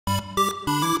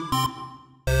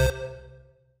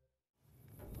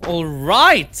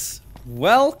Alright!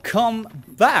 Welcome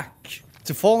back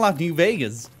to Fallout New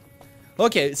Vegas.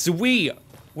 Okay, so we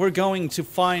were going to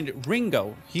find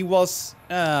Ringo. He was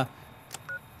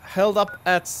held up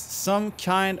at some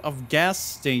kind of gas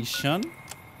station,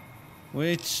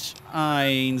 which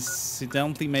I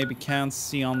incidentally maybe can't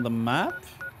see on the map.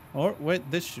 Or wait,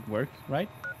 this should work, right?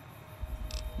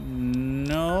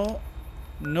 No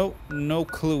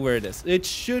clue where it is. It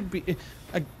should be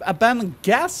a abandoned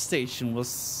gas station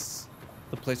was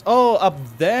the place. Oh, up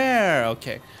there.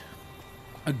 Okay,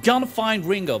 I'm gonna find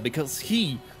Ringo because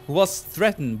he was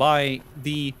threatened by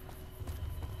the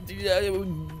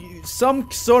some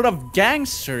sort of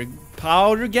gangster,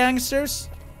 powder gangsters.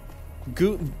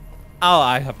 Oh,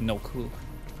 I have no clue.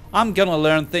 I'm gonna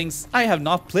learn things. I have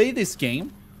not played this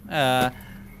game. I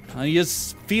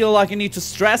just feel like I need to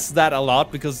stress that a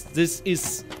lot because this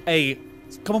is a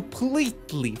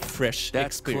completely fresh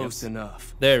That's experience. Close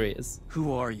enough. There he is.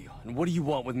 Who are you, and what do you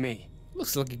want with me?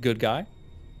 Looks like a good guy.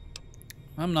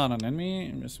 I'm not an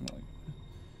enemy.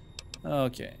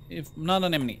 Okay, if not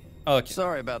an enemy. Okay.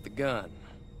 Sorry about the gun.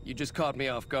 You just caught me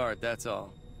off guard, that's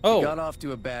all. Oh. You got off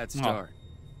to a bad start.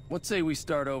 Let's say we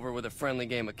start over with a friendly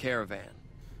game of Caravan.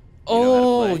 You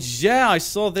know how to play? Yeah, I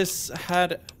saw this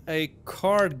had a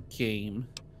card game.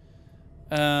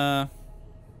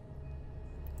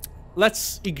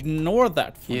 Let's ignore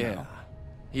that for now.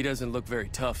 He doesn't look very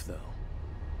tough, though.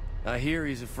 I hear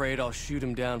he's afraid I'll shoot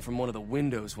him down from one of the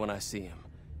windows when I see him.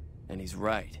 And he's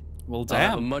right. Well, I'll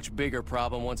have a damn. much bigger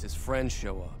problem once his friends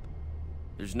show up.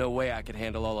 There's no way I could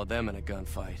handle all of them in a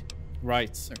gunfight.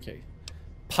 Right, okay.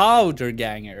 Powder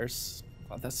gangers.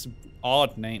 Oh, that's an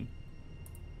odd name.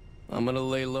 I'm gonna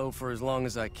lay low for as long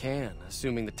as I can,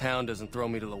 assuming the town doesn't throw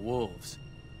me to the wolves.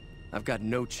 I've got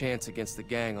no chance against the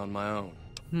gang on my own.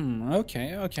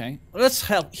 Okay. Let's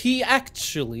help. He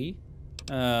actually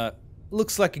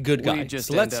looks like a good guy. We just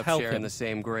so end let's up help sharing him. the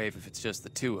same grave if it's just the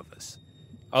two of us.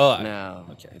 Oh, Now,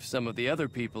 okay. if some of the other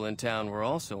people in town were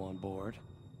also on board...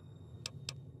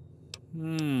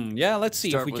 Yeah, let's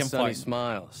see if we can Sunny find.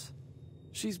 Smiles.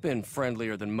 She's been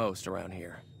friendlier than most around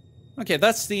here. Okay,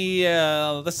 that's the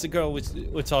girl we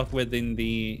talked with in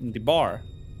the bar,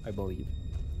 I believe.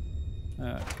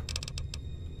 Okay,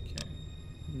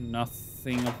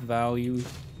 nothing of value.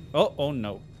 Oh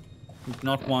no, we do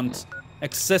not want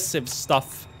excessive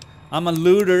stuff. I'm a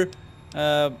looter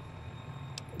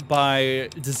by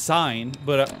design,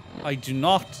 but I do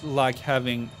not like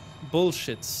having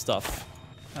bullshit stuff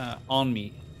on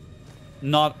me.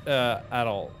 Not at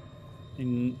all.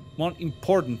 One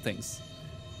important things.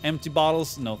 Empty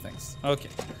bottles, no thanks. Okay,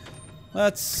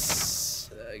 let's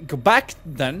go back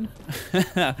then.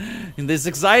 In this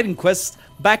exciting quest,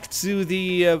 back to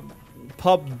the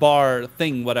pub bar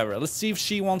thing, whatever. Let's see if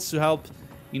she wants to help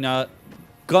in a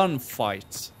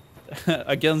gunfight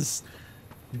against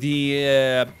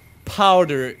the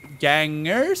powder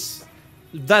gangers.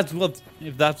 If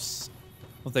that's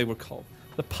what they were called,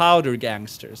 the powder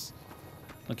gangsters.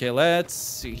 Okay, let's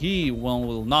see. He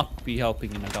will not be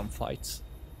helping in a gunfight.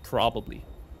 Probably.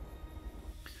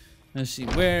 Let's see,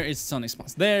 where is Sunny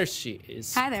Smiles? There she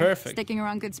is. Hi there. Perfect. Sticking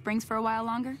around Good Springs for a while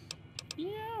longer? Yeah,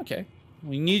 okay.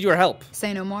 We need your help.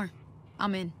 Say no more.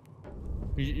 I'm in.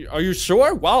 Are you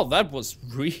sure? Wow, that was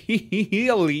really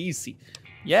easy.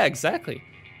 Yeah, exactly.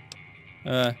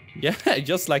 Yeah,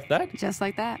 just like that. Just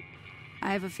like that.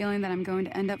 I have a feeling that I'm going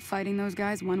to end up fighting those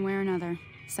guys one way or another,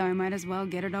 so I might as well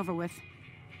get it over with.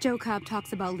 Joe Cobb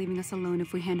talks about leaving us alone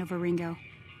if we hand over Ringo,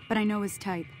 but I know his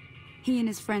type. He and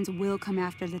his friends will come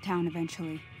after the town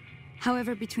eventually.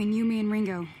 However, between you, me, and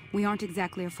Ringo, we aren't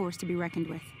exactly a force to be reckoned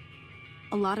with.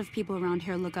 A lot of people around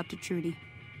here look up to Trudy.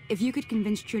 If you could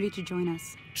convince Trudy to join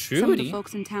us, some of the Trudy?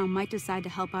 folks in town might decide to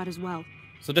help out as well.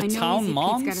 So the I know town Easy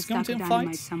mom Pete's is got going a to stock of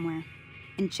dynamite fight? somewhere,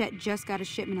 and Chet just got a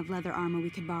shipment of leather armor we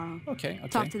could borrow. Okay.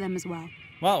 Talk to them as well.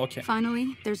 Wow, okay.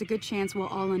 Finally, there's a good chance we'll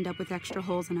all end up with extra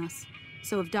holes in us.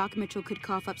 So if Doc Mitchell could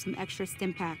cough up some extra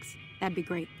stim packs, that'd be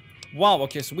great. Wow,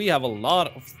 okay, so we have a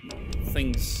lot of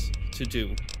things to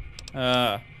do.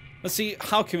 Let's see,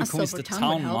 how can we convince the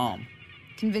town mom?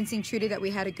 Convincing Trudy that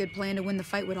we had a good plan to win the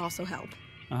fight would also help.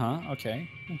 Okay.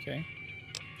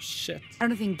 Shit. I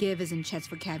don't think give is in Chet's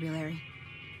vocabulary.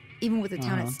 Even with the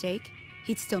town at stake,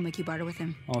 he'd still make you barter with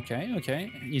him. Okay.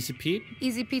 Easy Pete.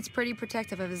 Easy Pete's pretty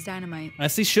protective of his dynamite.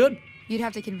 As he should. You'd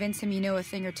have to convince him you know a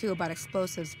thing or two about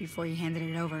explosives before you handed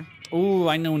it over. Oh,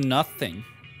 I know nothing.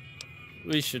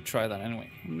 We should try that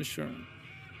anyway. I'm sure.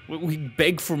 We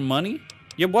beg for money?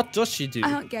 Yeah, what does she do? I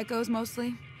hunt geckos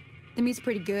mostly. The meat's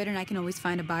pretty good, and I can always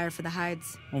find a buyer for the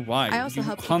hides. Oh, why? I also You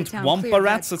help keep hunt the town wampa clear of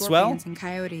bad rats as well? scorpions and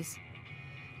coyotes.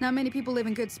 Not many people live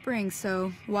in Good Springs,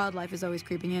 so wildlife is always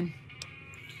creeping in.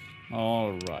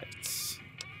 All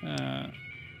right.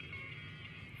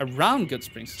 Around Good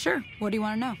Springs. Sure. What do you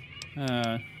want to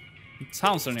know?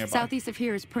 Towns are nearby. Southeast of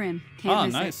here is Prim. Can't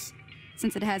miss nice. it.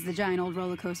 Since it has the giant old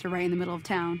roller coaster right in the middle of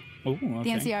town. Oh, okay. The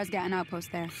NCR's got an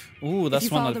outpost there. Ooh, that's one of the If you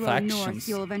follow the road factions. north,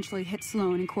 you'll eventually hit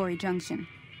Sloan and Quarry Junction.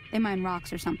 They mine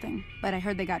rocks or something, but I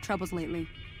heard they got troubles lately.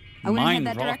 I wouldn't Mine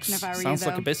head that rocks. direction if I were Sounds you,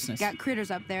 though. like a business. Got critters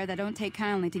up there that don't take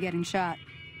kindly to getting shot.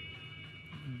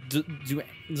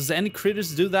 Does any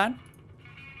critters do that?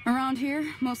 Around here,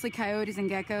 mostly coyotes and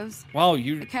geckos. Wow, The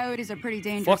you coyotes are pretty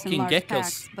dangerous in fucking large geckos.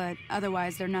 packs, but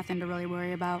otherwise they're nothing to really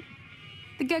worry about.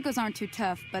 The geckos aren't too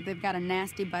tough, but they've got a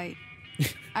nasty bite.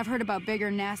 I've heard about bigger,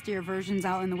 nastier versions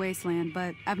out in the wasteland,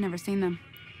 but I've never seen them.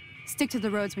 Stick to the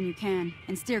roads when you can,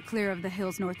 and steer clear of the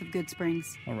hills north of Good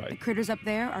Springs. All right. The critters up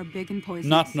there are big and poisonous.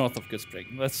 Not north of Good Spring.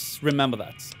 Let's remember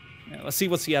that. Yeah, let's see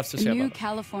what he has to The say new about it.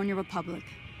 California Republic.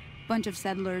 Bunch of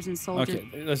settlers and soldiers.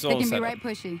 Okay, that's They all can be set right up.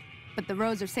 pushy, but the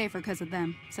roads are safer because of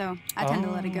them, so I tend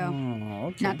to let it go. Oh,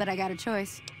 okay. Not that I got a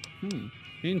choice.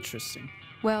 Interesting.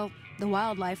 Well, the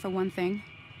wildlife for one thing,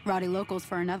 rowdy locals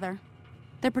for another.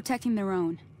 They're protecting their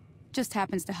own. Just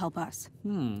happens to help us.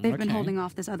 They've been okay. holding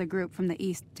off this other group from the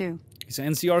east, too. So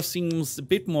NCR seems a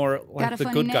bit more like Got a the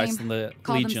funny good name. guys than the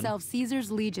Call Legion. themselves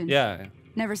Caesar's Legion. Yeah.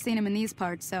 Never seen them in these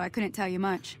parts, so I couldn't tell you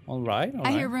much. All right. All I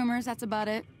right. hear rumors, that's about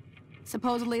it.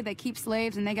 Supposedly, they keep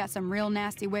slaves and they got some real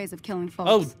nasty ways of killing folks.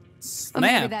 Oh, But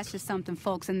maybe snap. that's just something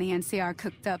folks in the NCR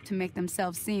cooked up to make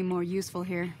themselves seem more useful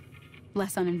here.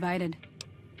 Less uninvited.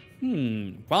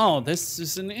 Wow, this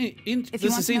is If you this want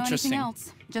is to know interesting. anything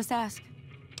else, just ask.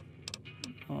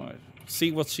 All right.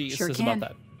 See what she Sure says can. about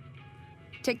that.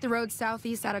 Take the road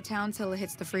southeast out of town till it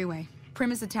hits the freeway.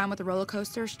 Prim is the town with the roller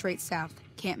coaster, straight south.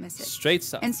 Can't miss it. Straight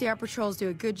south. NCR patrols do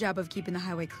a good job of keeping the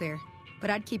highway clear, but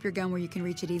I'd keep your gun where you can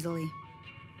reach it easily.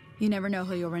 You never know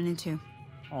who you'll run into.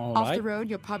 All Off right. the road,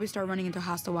 you'll probably start running into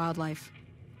hostile wildlife.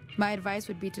 My advice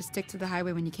would be to stick to the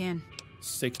highway when you can.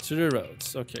 Stick to the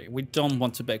roads. Okay, we don't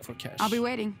want to beg for cash. I'll be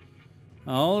waiting.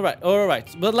 All right, all right.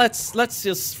 But let's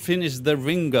just finish the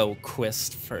Ringo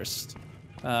quest first.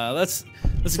 That's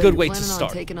a So good you're way to planning on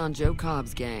start. taking on Joe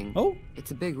Cobb's gang. Oh,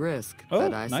 It's a big risk, Oh,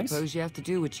 but I nice. suppose you have to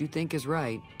do what you think is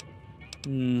right.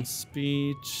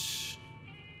 speech.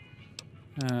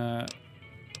 Okay,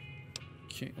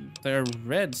 they're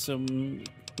red, so we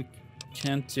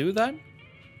can't do that.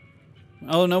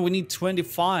 Oh no, we need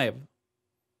 25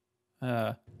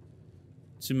 to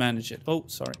manage it. Oh,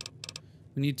 sorry.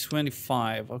 We need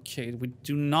 25. Okay, we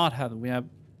do not have. We have.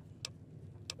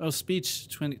 Oh, speech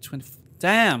 20.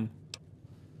 Damn.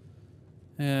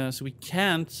 So we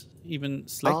can't even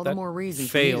select All that. the more reason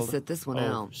for me Failed. to sit this one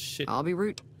Oh, out. shit. I'll be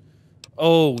root.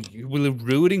 Oh, you were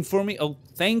rooting for me? Oh,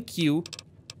 thank you.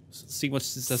 See what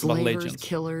she says about Slavers, legends.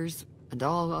 killers, and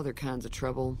all other kinds of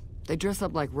trouble. They dress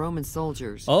up like Roman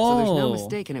soldiers, so there's no Oh.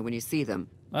 mistaking it when you see them.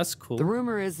 That's cool. The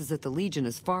rumor is that the Legion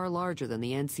is far larger than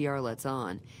the NCR lets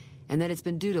on, and that it's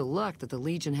been due to luck that the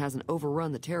Legion hasn't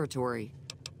overrun the territory.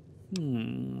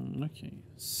 Okay.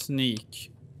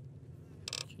 Sneak.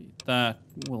 Okay, that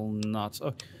will not.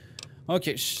 Oh.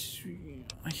 Okay.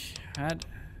 I had.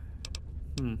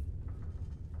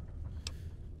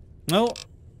 No.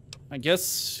 I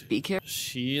guess Be careful.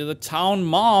 she, the town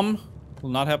mom, will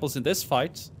not help us in this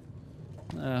fight.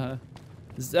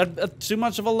 Is that too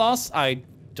much of a loss? I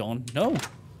don't know.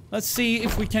 Let's see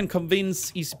if we can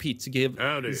convince Easy Pete to give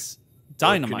Howdy. his What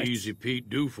dynamite. can Easy Pete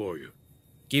do for you?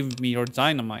 Give me your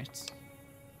dynamite.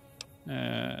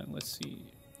 Let's see.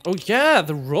 Oh yeah,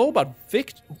 the robot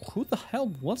Victor. Who the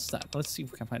hell was that? Let's see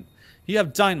if we can find. You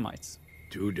have dynamite.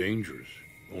 Too dangerous.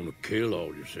 Gonna kill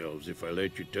all yourselves if I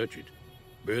let you touch it.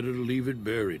 Better to leave it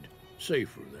buried.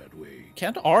 Safer that way.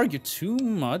 Can't argue too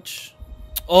much.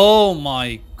 Oh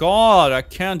my god, I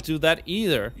can't do that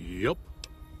either. Yep.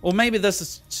 Or maybe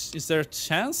this is there a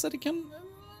chance that it can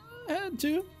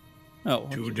do? No.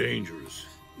 Too okay. dangerous.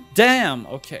 Damn.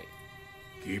 Okay.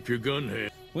 Keep your gun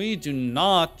hand. We do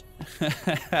not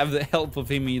have the help of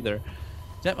him either.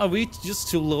 Damn, are we just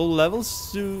too low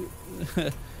levels to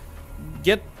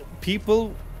get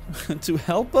people to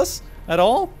help us at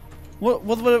all? What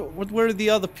were the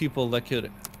other people that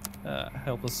could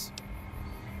help us?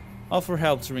 Offer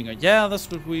help to Ringo. Yeah, that's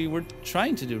what we were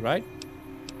trying to do, right?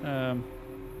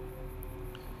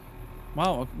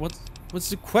 Wow, what's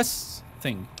the quest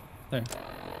thing there?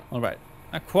 All right.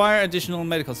 Acquire additional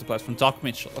medical supplies from Doc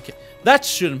Mitchell. Okay, that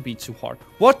shouldn't be too hard.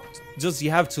 What does he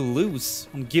have to lose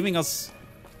on giving us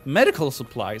medical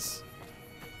supplies?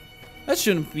 That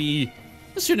shouldn't be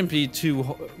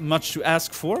too much to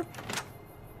ask for.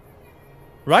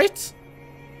 Right?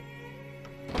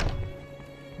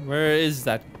 Where is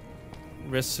that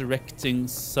resurrecting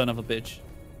son of a bitch?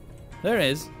 There it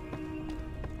is.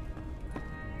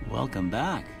 Welcome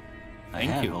back. I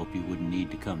Thank had you. hoped you wouldn't need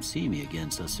to come see me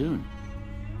again so soon.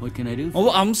 What can I do for Oh,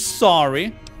 you? I'm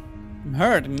sorry. I'm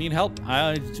hurt. I need help.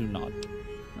 I do not.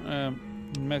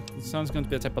 Sounds going to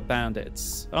be a type of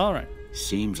bandits. All right.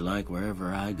 Seems like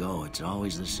wherever I go, it's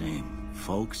always the same.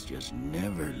 Folks just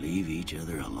never leave each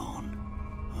other alone.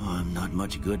 Oh, I'm not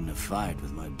much good in a fight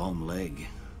with my bum leg.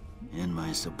 And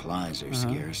my supplies are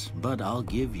scarce, but I'll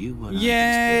give you what I can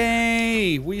spare.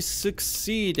 Yay! We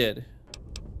succeeded.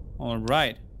 All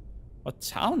right. What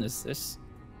town is this?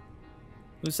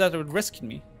 Who's that would rescue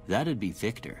me? That'd be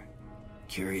Victor.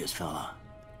 Curious fella.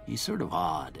 He's sort of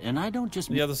odd, and I don't just...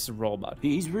 The other's a robot.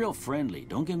 He's real friendly,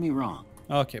 don't get me wrong.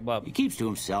 Okay, well. He keeps to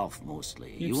himself,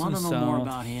 mostly. Keeps You want to know more himself.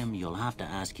 about him, you'll have to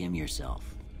ask him yourself.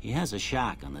 He has a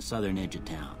shack on the southern edge of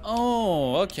town.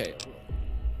 Oh, okay.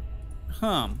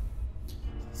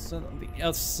 So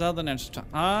the southern edge of town.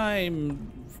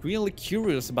 I'm really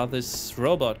curious about this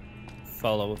robot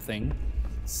fellow thing.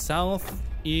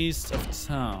 Southeast of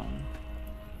town.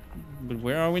 But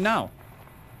where are we now?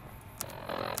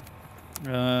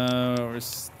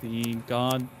 Where's the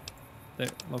god? There,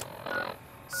 look.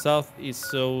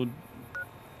 Southeast, so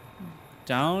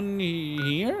down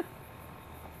here?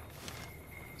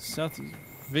 Southeast.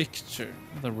 Victor,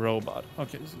 the robot.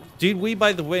 Okay, did we,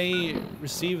 by the way,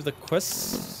 receive the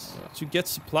quests to get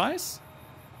supplies?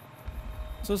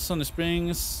 So Sunny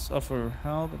Springs, offer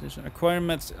help, addition, acquire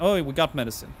medicine. Oh, we got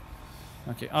medicine.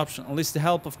 Okay, option, enlist the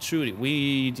help of Trudy.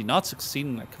 We did not succeed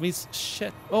in that. Can we,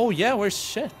 shit. Oh yeah, where's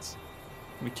shit?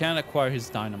 We can't acquire his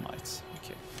dynamite.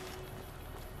 Okay.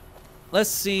 Let's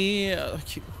see,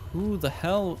 who the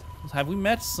hell, have we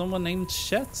met someone named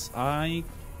Chet? I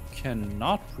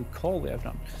cannot recall we have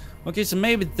done. Okay, so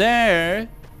maybe there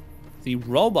the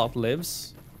robot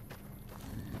lives.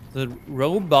 The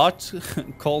robot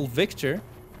called Victor.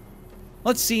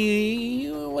 Let's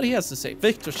see what he has to say.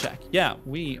 Victor Shack. Yeah,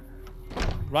 we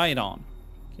right on.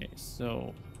 Okay,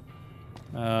 so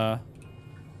well,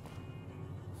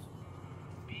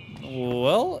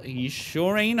 he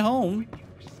sure ain't home.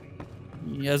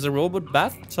 He has a robot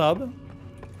bathtub.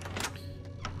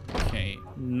 Okay,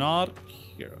 not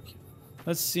here. Okay.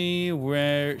 Let's see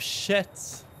where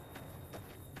Chet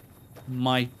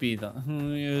might be.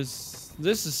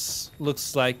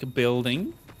 Looks like a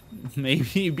building.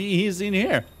 Maybe he's in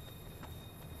here.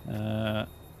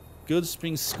 Good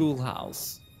Spring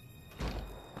Schoolhouse.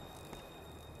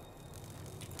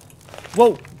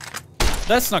 Whoa!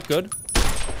 That's not good.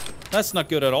 That's not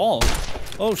good at all.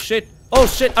 Oh shit! Oh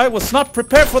shit! I was not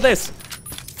prepared for this.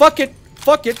 Fuck it!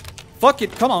 Fuck it! Fuck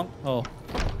it! Come on! Oh.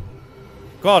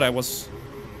 God, I was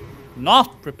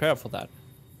not prepared for that.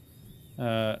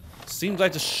 Seems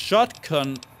like the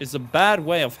shotgun is a bad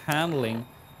way of handling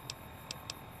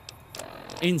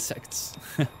insects.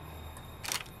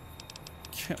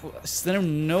 Is there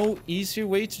no easier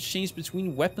way to change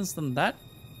between weapons than that?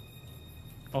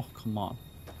 Oh, come on.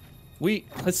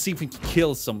 Let's see if we can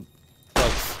kill some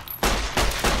bugs.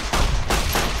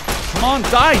 Come on,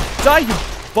 die! Die, you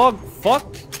bug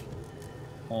fuck!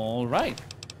 Alright.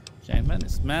 Giant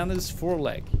Menace. Menace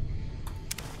 4-leg.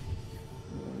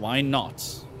 Why not?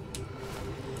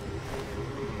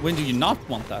 When do you not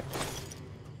want that?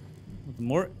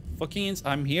 More fucking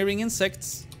I'm hearing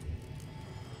insects.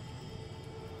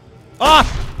 Ah!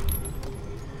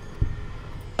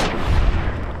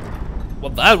 Well,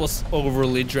 that was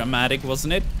overly dramatic,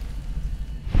 wasn't it?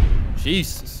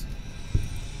 Jesus.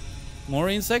 More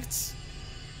insects?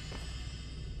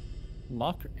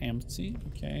 Locker empty.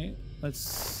 Okay.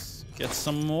 Let's get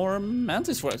some more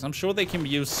mantis works. I'm sure they can be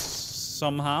used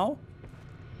somehow.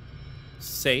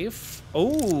 Safe. Oh,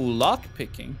 lock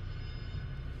picking.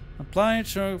 Apply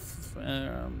to.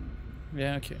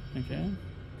 Yeah. Okay.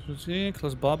 Okay.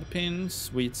 Close bobby pin.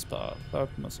 Sweet spot.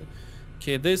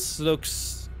 Okay. This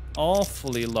looks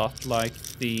awfully lot like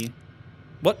the.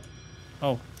 What?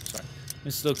 Oh, sorry.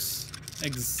 This looks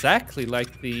exactly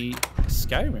like the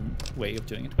Skyrim way of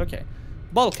doing it. Okay.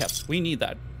 Bottle caps. We need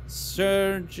that.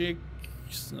 Surgic.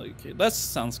 Okay, that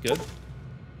sounds good.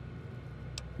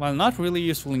 While not really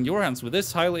useful in your hands, with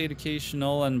this highly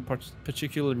educational and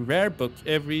particularly rare book,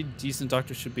 every decent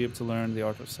doctor should be able to learn the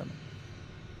art of selling.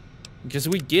 Because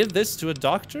we give this to a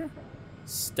doctor?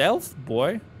 Stealth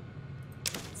boy?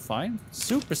 Fine.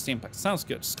 Super steam pack. Sounds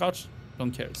good. Scotch,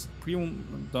 don't care.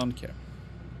 Premium, don't care.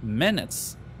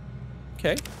 Minutes.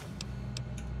 Okay.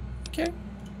 Okay.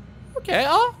 Okay.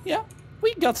 Oh, yeah.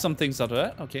 We got some things out of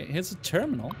that. Okay, here's a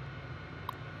terminal.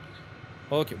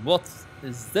 Okay, what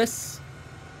is this?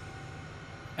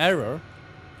 Error.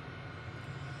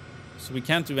 So we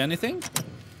can't do anything?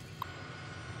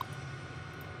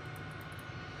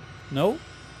 No?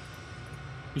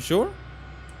 You sure?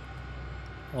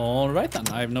 Alright then,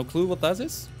 I have no clue what that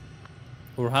is.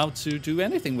 Or how to do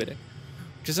anything with it.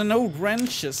 Because I know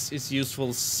wrenches is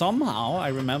useful somehow. I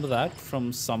remember that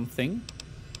from something.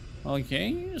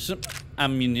 Okay, so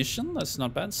ammunition, that's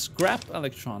not bad. Scrap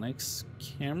electronics.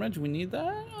 Camera, do we need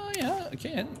that? Oh yeah,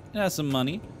 okay, it has some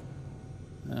money.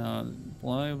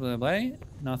 Blah, blah, blah.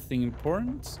 Nothing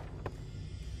important.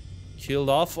 Killed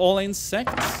off all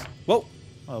insects. Whoa.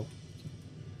 Oh.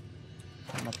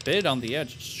 I'm a bit on the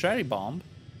edge. Cherry bomb.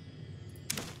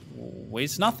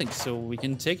 Weighs nothing, so we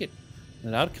can take it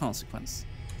without consequence.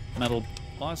 Metal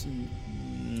blocks,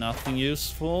 nothing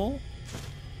useful.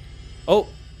 Oh.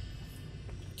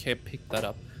 Okay, pick that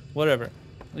up. Whatever.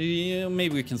 Yeah,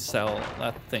 maybe we can sell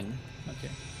that thing. Okay.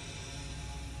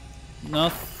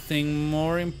 Nothing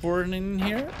more important in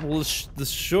here. Well, there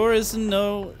sure isn't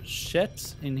no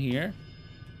shit in here.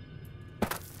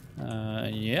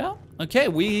 Yeah. Okay,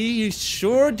 we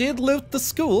sure did loot the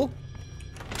school.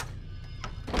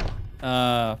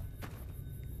 So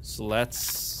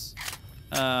let's...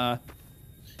 you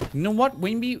know what?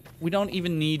 Maybe we don't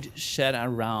even need shed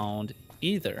around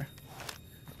either.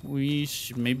 We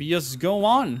should maybe just go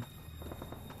on.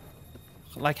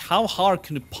 Like, how hard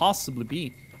can it possibly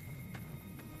be?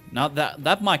 Now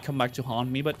that might come back to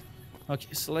haunt me, but...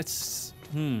 Okay, so let's...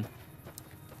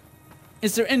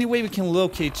 Is there any way we can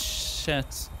locate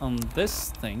shit on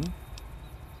this thing?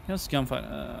 Here's gunfight.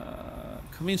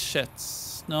 Convenience shit.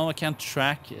 No, I can't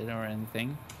track it or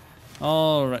anything.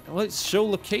 Alright. Well, it's show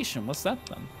location. What's that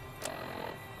then?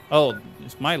 Oh,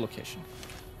 it's my location.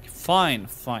 Fine,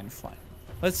 fine, fine.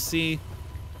 Let's see.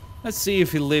 Let's see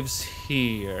if he lives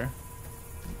here.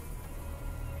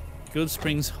 Good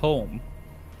Springs home.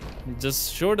 It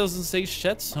just sure doesn't say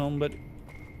Chet's home, but...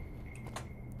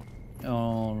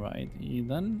 Alright,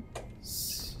 then.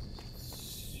 It's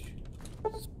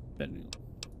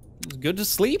good to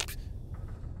sleep.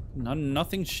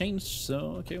 Nothing changed,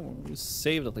 so okay, well, we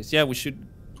saved at least. Yeah, we should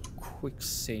quick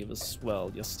save as well,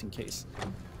 just in case.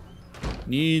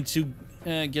 Need to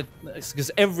get,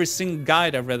 because every single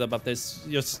guide I've read about this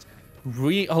just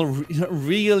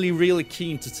really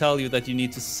keen to tell you that you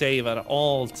need to save at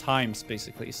all times,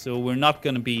 basically. So we're not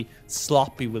gonna be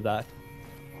sloppy with that.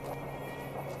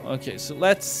 Okay, so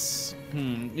let's...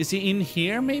 Is he in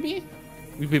here, maybe?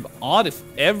 It would be odd if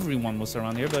everyone was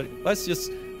around here, but let's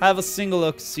just have a single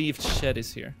look, see if Shed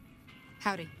is here.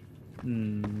 Howdy.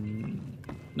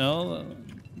 No.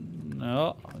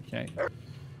 No, okay.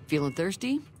 Feeling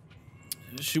thirsty?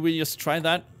 Should we just try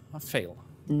that? I fail.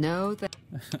 No,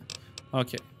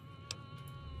 Okay.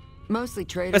 Mostly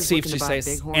traders Let's see if looking she to buy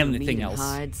says bighorn meat anything and else.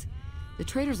 hides. The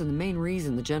traders are the main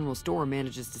reason the general store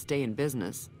manages to stay in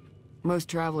business. Most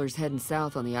travelers heading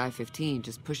south on the I-15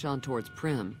 just push on towards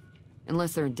Prim,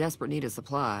 unless they're in desperate need of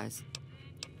supplies.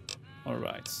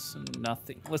 Alright, so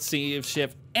nothing. Let's see if she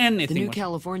have anything. The new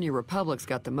California Republic's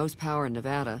got the most power in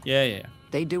Nevada. Yeah.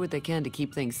 They do what they can to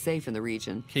keep things safe in the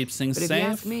region. Keeps things but safe. if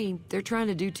you ask me, they're trying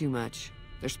to do too much.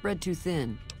 They're spread too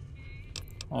thin.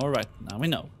 Alright, now we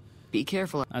know. Be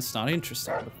careful. That's not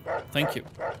interesting, but thank you.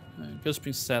 Ghost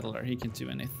Spring Settler, he can do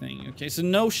anything. Okay, so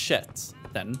no shit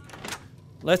then.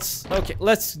 Let's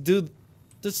do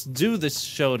this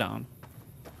showdown.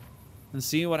 And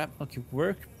see what happens. Okay,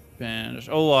 workbench.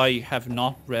 Oh, I have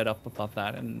not read up about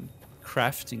that and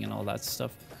crafting and all that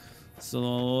stuff.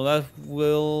 So that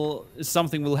is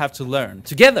something we'll have to learn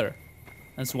together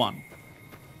as one.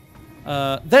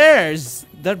 There's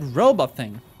that robot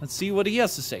thing. Let's see what he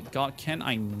has to say. God, can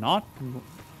I not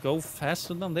go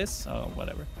faster than this? Oh,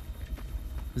 whatever.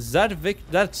 Is that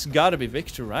that's gotta be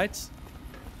Victor, right?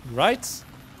 Right?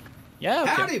 Yeah,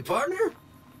 okay. Howdy, partner.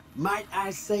 Might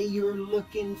I say you're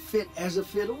looking fit as a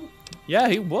fiddle? Yeah,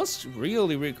 he was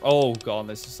really... Oh, God,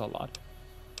 this is a lot.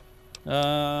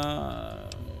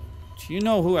 Do you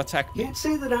know who attacked me? Can't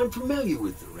say that I'm familiar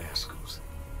with the rascals.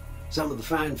 Some of the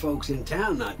fine folks in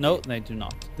town not No, yet. they do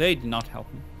not. They did not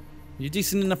help me. You're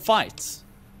decent in a fight.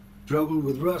 Trouble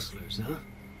with rustlers, huh?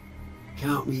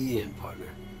 Count me in, partner.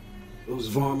 Those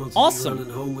varmints Awesome. will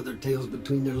be running home with their tails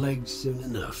between their legs soon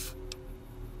enough.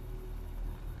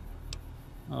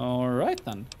 Alright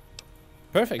then.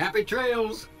 Perfect. Happy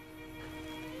trails!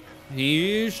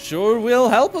 He sure will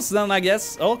help us then, I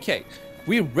guess. Okay.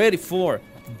 We're ready for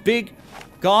the big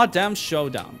goddamn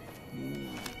showdown.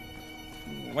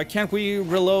 Why can't we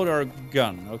reload our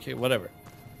gun? Okay, whatever.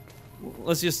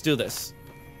 Let's just do this.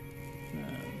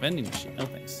 Vending machine. No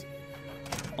thanks.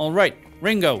 Alright.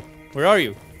 Ringo. Where are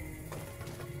you?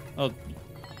 Oh,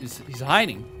 he's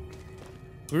hiding.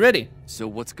 We're ready. So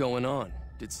what's going on?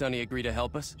 Did Sonny agree to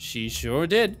help us? She sure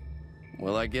did.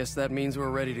 Well, I guess that means we're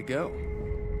ready to go.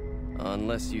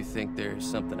 Unless you think there's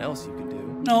something else you can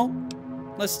do. No.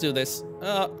 Let's do this.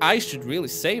 I should really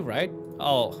save, right?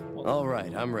 Oh. Well. All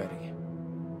right, I'm ready.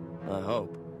 I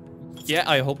hope. Yeah,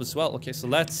 I hope as well. Okay, so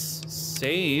let's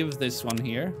save this one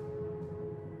here.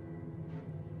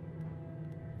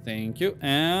 Thank you.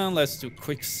 And let's do a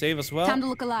quick save as well. Time to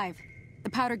look alive. The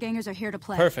powder gangers are here to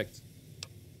play. Perfect.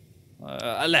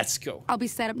 Let's go. I'll be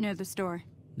set up near the store.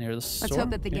 Near the store? Let's hope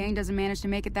that the gang doesn't manage to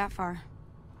make it that far.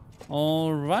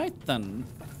 All right, then.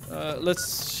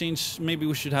 Let's change. Maybe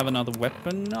we should have another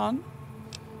weapon on.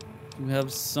 We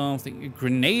have something. A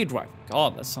grenade rifle.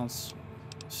 God, that sounds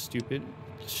stupid.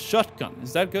 Shotgun.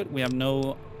 Is that good? We have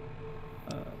no...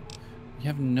 we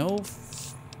have no...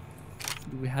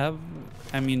 Do we have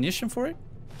ammunition for it?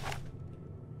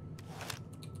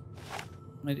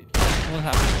 What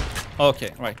happened?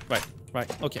 Okay, right.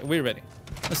 Okay, we're ready.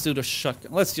 Let's do the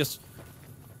shotgun. Let's just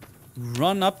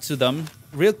run up to them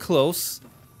real close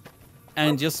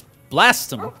and just blast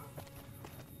them.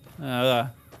 If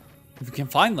we can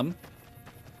find them.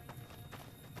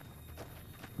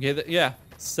 Okay, yeah.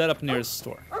 Set up near the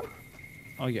store.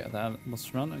 Oh yeah, that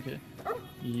must run. Okay.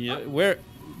 Yeah, where?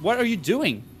 What are you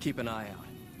doing? Keep an eye out.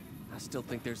 I still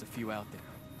think there's a few out there.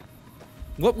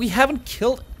 What? We haven't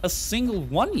killed a single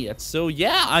one yet. So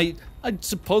yeah, I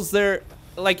suppose they're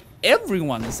like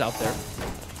everyone is out there.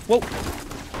 Whoa!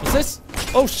 What's this?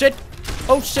 Oh shit!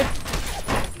 Oh shit!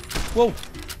 Whoa!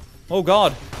 Oh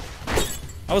god!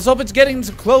 I was hoping to get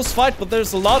into a close fight, but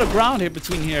there's a lot of ground here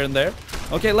between here and there.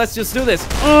 Okay, let's just do this.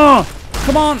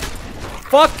 Come on!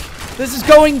 Fuck! This is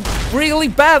going really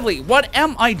badly. What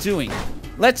am I doing?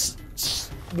 Let's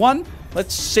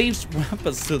change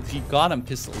weapons to the goddamn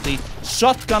pistol. The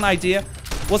shotgun idea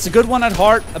was a good one at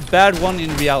heart, a bad one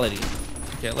in reality.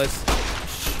 Okay, let's...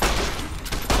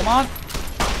 Come on!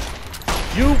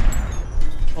 You!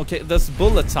 Okay, there's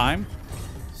bullet time.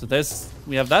 So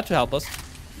we have that to help us.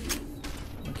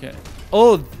 Okay.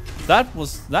 Oh, that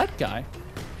was that guy.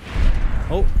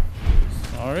 Oh.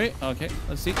 Sorry. Okay,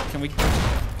 let's see. Can we...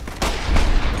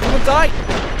 Can we die?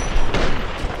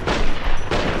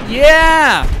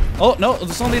 Yeah! Oh, no,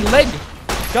 there's only leg.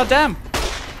 God damn.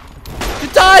 You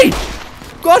died!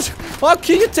 God, how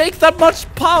can you take that much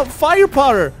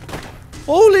firepower?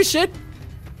 Holy shit.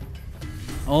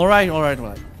 Alright.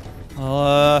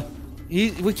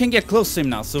 We can get close to him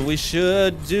now, so we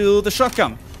should do the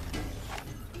shotgun.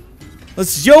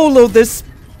 Let's YOLO this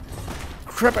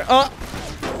crap. Oh,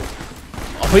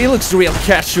 he looks real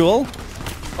casual.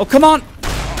 Oh, come on.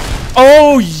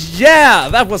 Oh, yeah,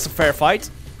 that was a fair fight.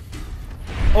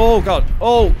 Oh, God.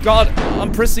 Oh, God.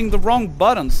 I'm pressing the wrong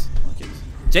buttons. Okay.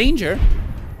 Danger.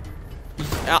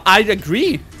 I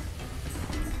agree.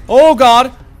 Oh,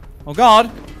 God. Oh, God.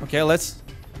 Okay, let's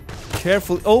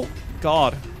carefully. Oh,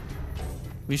 God.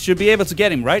 We should be able to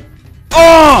get him, right?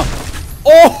 Oh!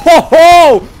 Oh, ho,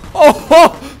 ho! Oh,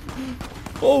 ho!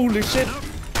 Holy shit.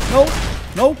 Nope.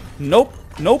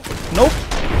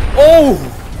 Oh!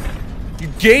 You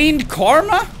gained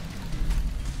karma?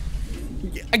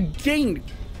 I gained.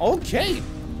 Okay.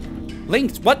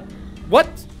 Linked. What?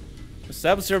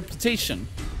 Establish your reputation.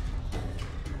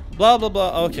 Blah, blah,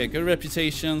 blah. Okay, good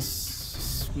reputations.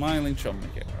 Smiling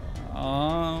troublemaker.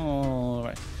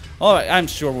 Alright. Alright, I'm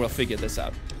sure we'll figure this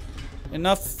out.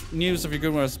 Enough news of your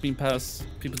good work has been passed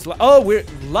people's lives. Oh, we're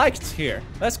liked here.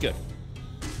 That's good.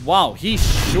 Wow, he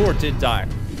sure did die.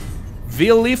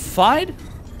 Vilified?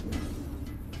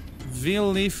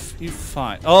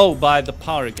 Vilified. Oh, by the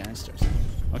powder gangsters.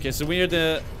 Okay, so we're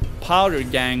the powder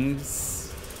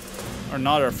gangs are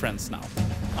not our friends now.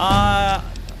 I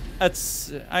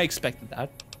expected that.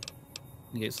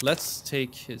 Okay, so let's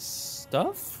take his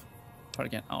stuff. Powder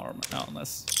gang armor. No,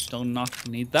 let's not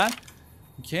need that.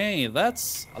 Okay,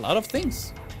 that's a lot of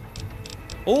things.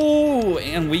 Oh,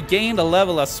 and we gained a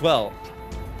level as well.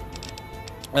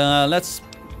 Let's...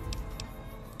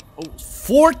 Oh,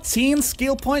 14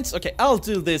 skill points? Okay, I'll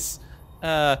do this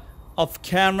off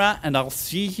camera and I'll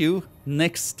see you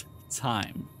next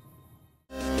time.